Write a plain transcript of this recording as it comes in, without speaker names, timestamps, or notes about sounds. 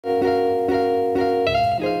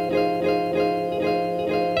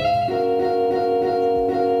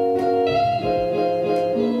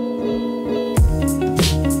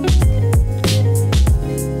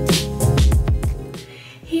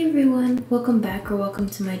welcome back or welcome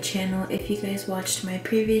to my channel. If you guys watched my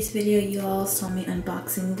previous video, you all saw me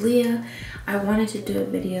unboxing Leah. I wanted to do a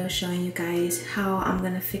video showing you guys how I'm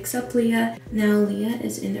gonna fix up Leah. Now Leah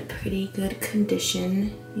is in a pretty good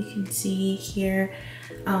condition. You can see here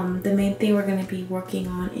the main thing we're gonna be working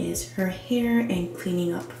on is her hair and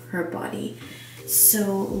cleaning up her body.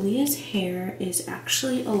 So Leah's hair is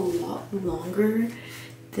actually a lot longer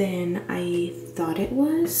than I thought it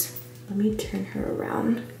was. Let me turn her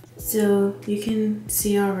around. So you can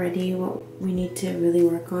see already what we need to really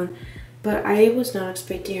work on, but I was not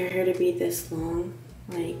expecting her hair to be this long.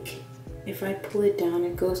 Like if I pull it down,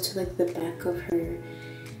 it goes to like the back of her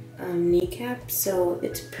kneecap, so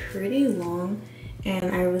it's pretty long,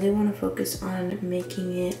 and I really want to focus on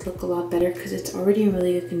making it look a lot better because it's already in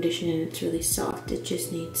really good condition and it's really soft. It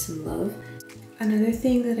just needs some love. Another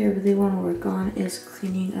thing that I really want to work on is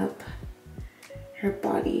cleaning up her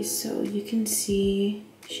body. So you can see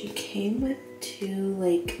she came with two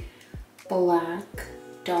like black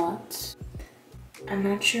dots. I'm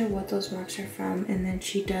not sure what those marks are from, and then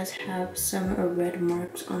she does have some red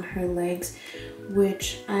marks on her legs,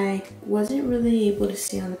 which I wasn't really able to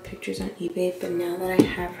see on the pictures on eBay, but now that I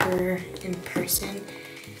have her in person,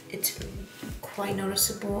 it's quite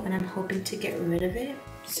noticeable and I'm hoping to get rid of it.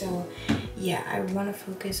 So yeah, I want to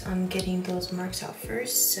focus on getting those marks out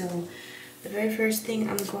first. So the very first thing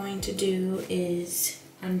I'm going to do is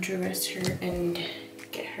undress her and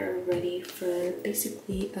get her ready for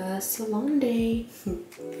basically a salon day.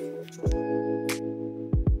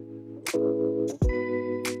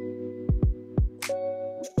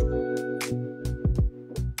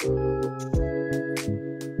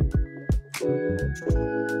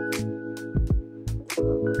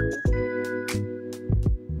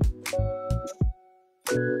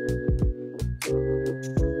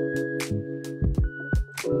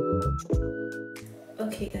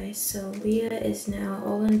 Okay guys, so Leah is now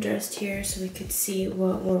all undressed here so we could see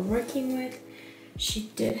what we're working with.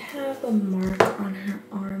 She did have a mark on her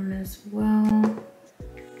arm as well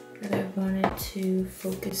that I wanted to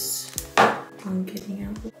focus on getting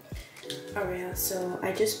out. Alright, so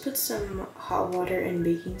I just put some hot water and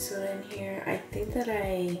baking soda in here. I think that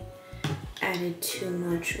I added too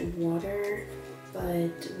much water,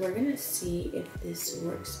 but we're gonna see if this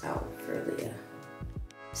works out for Leah.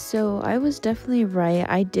 So I was definitely right.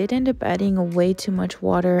 I did end up adding way too much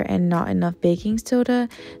water and not enough baking soda.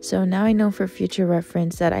 So now I know for future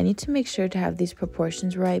reference that I need to make sure to have these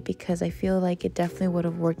proportions right, because I feel like it definitely would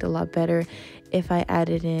have worked a lot better if I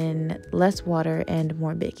added in less water and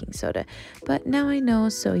more baking soda. But now I know,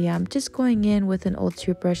 so yeah, I'm just going in with an old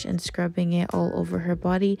toothbrush and scrubbing it all over her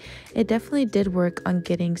body. It definitely did work on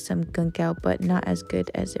getting some gunk out, but not as good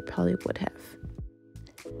as it probably would have.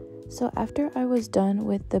 So after I was done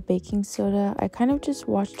with the baking soda, I kind of just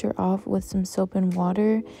washed her off with some soap and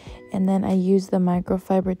water, and then I used the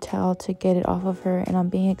microfiber towel to get it off of her, and I'm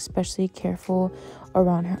being especially careful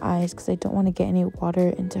around her eyes because I don't want to get any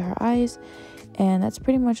water into her eyes. And that's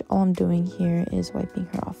pretty much all I'm doing here, is wiping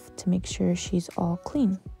her off to make sure she's all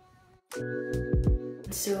clean.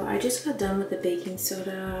 So I just got done with the baking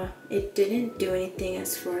soda. It didn't do anything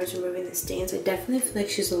as far as removing the stains. I definitely feel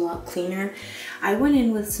like she's a lot cleaner. I went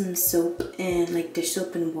in with some soap and like dish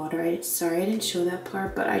soap and water. Sorry I didn't show that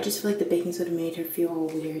part, but I just feel like the baking soda made her feel all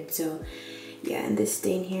weird. So yeah, and this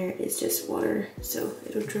stain here is just water, so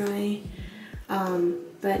it'll dry.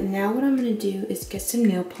 But now what I'm gonna do is get some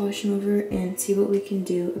nail polish remover and see what we can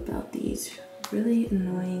do about these really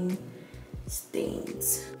annoying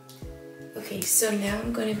stains. Okay, so now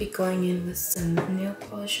I'm going to be going in with some nail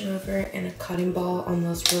polish remover and a cotton ball on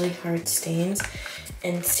those really hard stains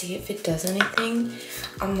and see if it does anything.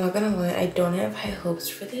 I'm not gonna lie, I don't have high hopes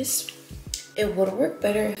for this. It would work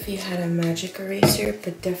better if you had a magic eraser,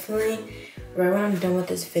 but definitely right when I'm done with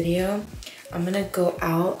this video, I'm gonna go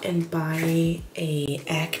out and buy a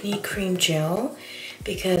acne cream gel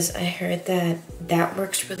because I heard that that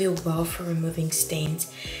works really well for removing stains.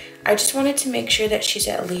 I just wanted to make sure that she's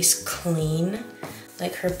at least clean,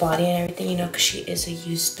 like her body and everything, you know, because she is a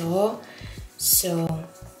used doll. So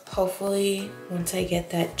hopefully once I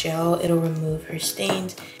get that gel, it'll remove her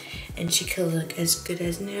stains and she could look as good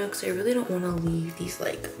as new, because I really don't want to leave these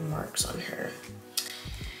like marks on her.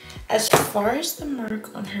 As far as the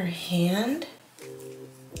mark on her hand,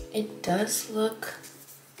 it does look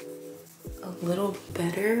a little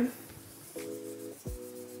better.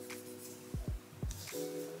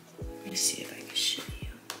 Let me see if I can show you.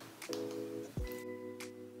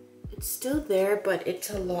 It's still there, but it's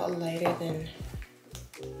a lot lighter than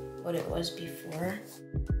what it was before.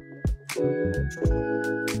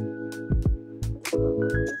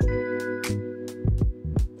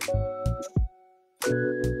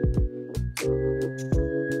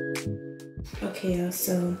 Okay, y'all,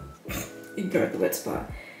 so ignore the wet spot.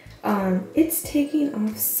 It's taking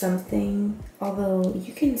off something, although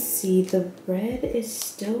you can see the red is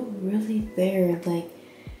still really there. Like,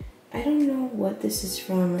 I don't know what this is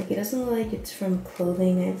from. Like, it doesn't look like it's from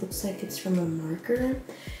clothing. It looks like it's from a marker.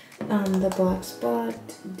 The black spot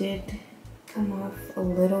did come off a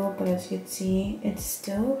little, but as you can see, it's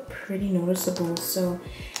still pretty noticeable. So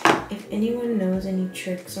if anyone knows any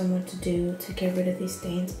tricks on what to do to get rid of these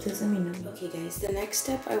stains, please let me know. Okay guys, the next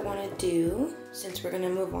step I want to do, since we're gonna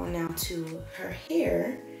move on now to her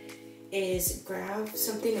hair, is grab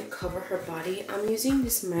something to cover her body. I'm using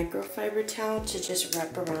this microfiber towel to just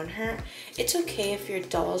wrap around her. It's okay if your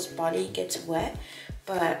doll's body gets wet,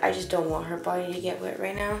 but I just don't want her body to get wet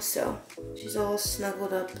right now. So she's all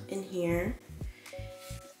snuggled up in here,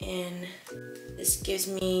 and this gives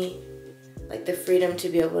me like the freedom to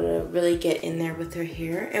be able to really get in there with her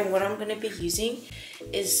hair. And what I'm gonna be using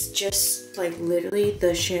is just like literally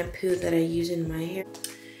the shampoo that I use in my hair.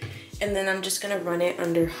 And then I'm just gonna run it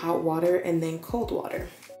under hot water and then cold water.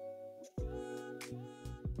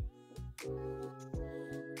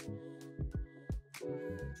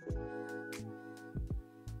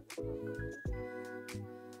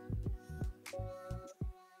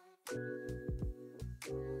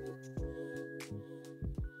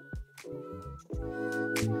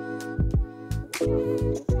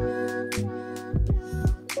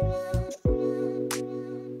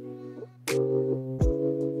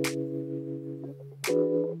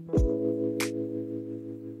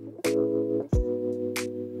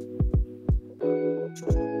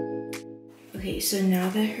 Okay, so now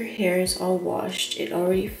that her hair is all washed, it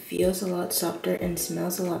already feels a lot softer and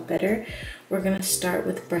smells a lot better. We're gonna start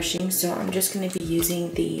with brushing, so I'm just gonna be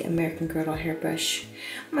using the American Girl doll hairbrush.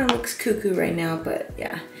 Mine looks cuckoo right now, but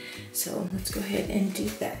yeah. So let's go ahead and do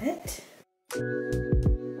that.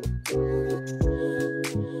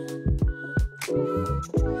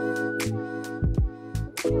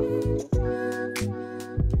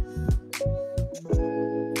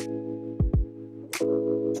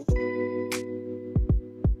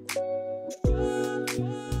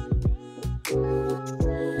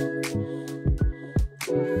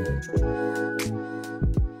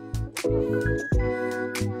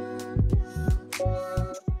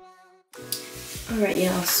 Alright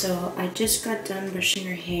y'all, so I just got done brushing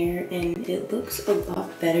her hair and it looks a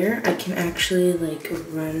lot better. I can actually like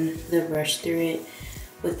run the brush through it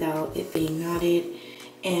without it being knotted.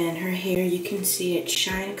 And her hair, you can see it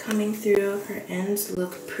shine coming through. Her ends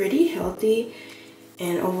look pretty healthy.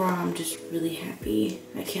 And overall, I'm just really happy.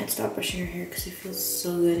 I can't stop brushing her hair because it feels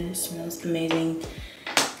so good and it smells amazing.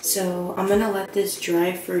 So I'm gonna let this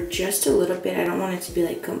dry for just a little bit. I don't want it to be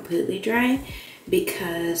like completely dry,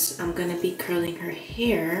 because I'm gonna be curling her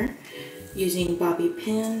hair using bobby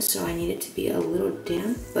pins, so I need it to be a little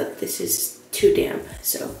damp, but this is too damp,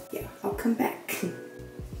 so yeah, I'll come back.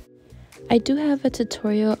 I do have a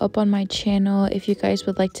tutorial up on my channel if you guys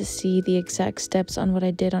would like to see the exact steps on what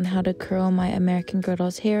I did on how to curl my American Girl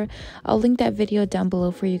doll's hair. I'll link that video down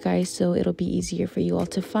below for you guys, so it'll be easier for you all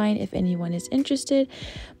to find if anyone is interested.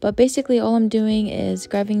 But basically all I'm doing is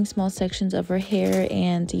grabbing small sections of her hair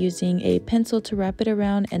and using a pencil to wrap it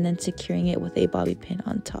around and then securing it with a bobby pin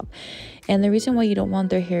on top. And the reason why you don't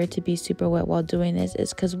want their hair to be super wet while doing this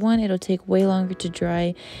is because, one, it'll take way longer to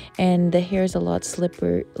dry, and the hair is a lot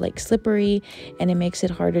slippery, and it makes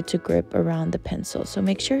it harder to grip around the pencil. So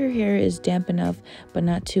make sure your hair is damp enough but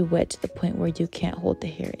not too wet to the point where you can't hold the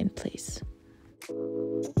hair in place.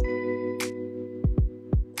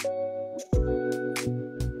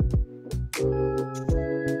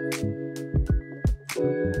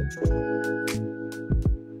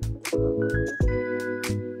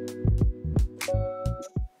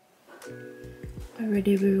 Alright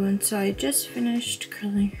everyone, so I just finished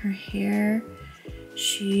curling her hair.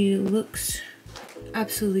 She looks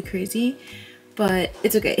absolutely crazy, but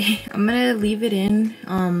it's okay. I'm gonna leave it in.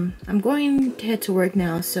 I'm going to head to work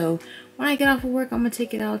now, so when I get off of work, I'm gonna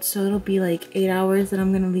take it out. So it'll be like 8 hours that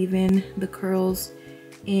I'm gonna leave in the curls,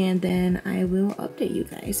 and then I will update you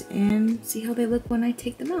guys and see how they look when I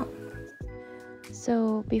take them out.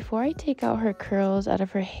 So before I take out her curls out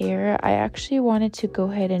of her hair, I actually wanted to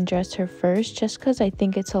go ahead and dress her first, just because I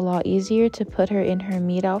think it's a lot easier to put her in her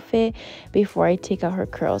meet outfit before I take out her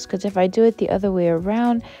curls. Because if I do it the other way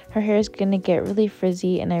around, her hair is going to get really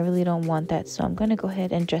frizzy and I really don't want that. So I'm going to go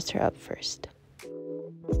ahead and dress her up first.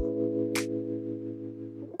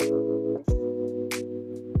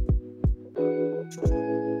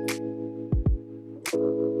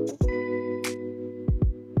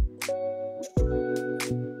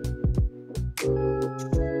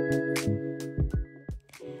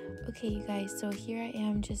 Okay, you guys, so here I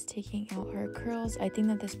am just taking out her curls. I think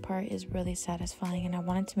that this part is really satisfying, and I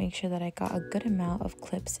wanted to make sure that I got a good amount of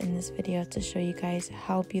clips in this video to show you guys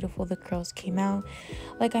how beautiful the curls came out.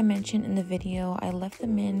 Like I mentioned in the video, I left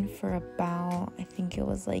them in for about, I think it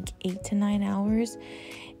was like 8 to 9 hours,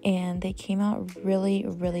 and they came out really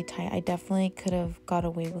tight. I definitely could have got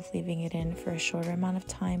away with leaving it in for a shorter amount of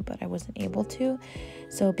time, but I wasn't able to.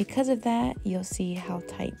 So because of that, you'll see how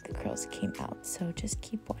tight the curls came out. So just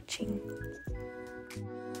keep watching.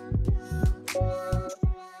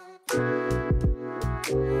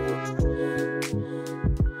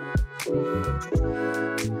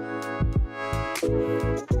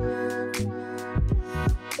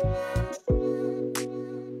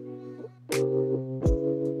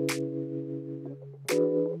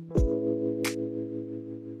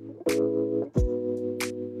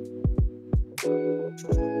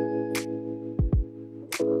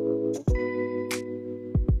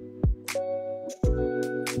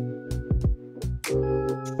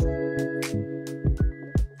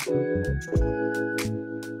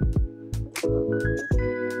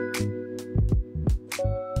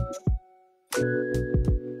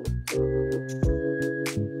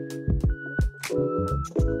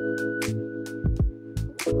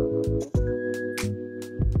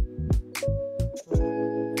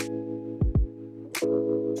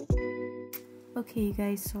 Okay, you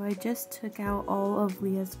guys, so I just took out all of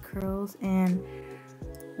Leah's curls, and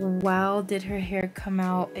wow, did her hair come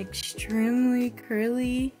out extremely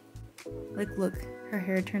curly. Like, look, her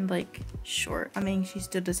hair turned like short. I mean, she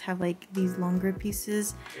still does have like these longer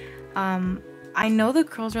pieces. I know the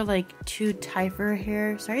curls are like too tight for her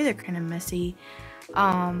hair. Sorry, they're kind of messy.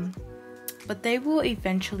 But they will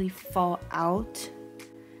eventually fall out,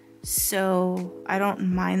 so I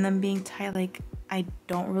don't mind them being tight. Like, I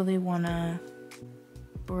don't really want to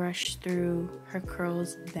brush through her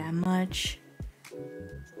curls that much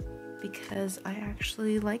because I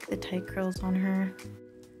actually like the tight curls on her.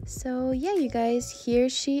 So yeah, you guys, here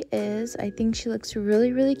she is. I think she looks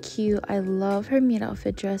really cute. I love her meet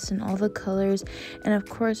outfit dress and all the colors, and of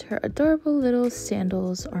course her adorable little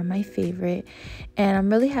sandals are my favorite. And I'm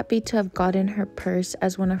really happy to have gotten her purse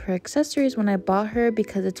as one of her accessories when I bought her,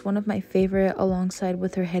 because it's one of my favorite alongside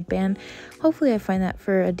with her headband. Hopefully I find that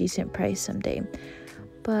for a decent price someday.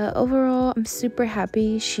 But overall, I'm super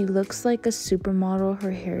happy. She looks like a supermodel.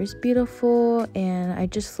 Her hair is beautiful, and I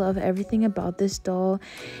just love everything about this doll.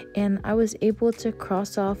 And I was able to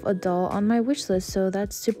cross off a doll on my wish list, so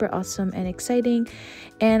that's super awesome and exciting.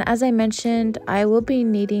 And as I mentioned, I will be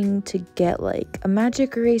needing to get like a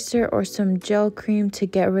magic eraser or some gel cream to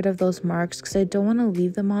get rid of those marks, because I don't want to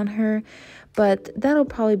leave them on her. But that'll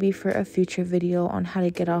probably be for a future video on how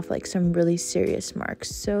to get off like some really serious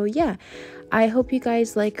marks. So yeah, I hope you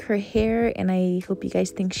guys like her hair, and I hope you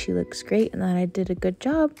guys think she looks great and that I did a good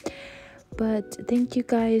job. But thank you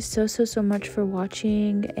guys so much for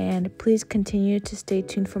watching, and please continue to stay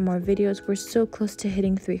tuned for more videos. We're so close to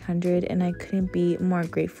hitting 300, and I couldn't be more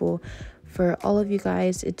grateful for all of you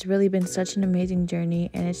guys. It's really been such an amazing journey,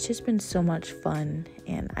 and it's just been so much fun,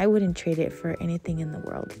 and I wouldn't trade it for anything in the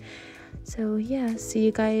world. So yeah, see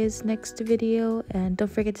you guys next video, and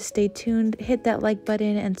don't forget to stay tuned, hit that like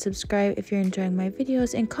button and subscribe if you're enjoying my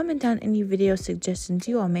videos, and comment down any video suggestions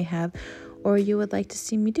you all may have or you would like to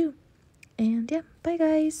see me do. And yeah, bye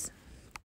guys.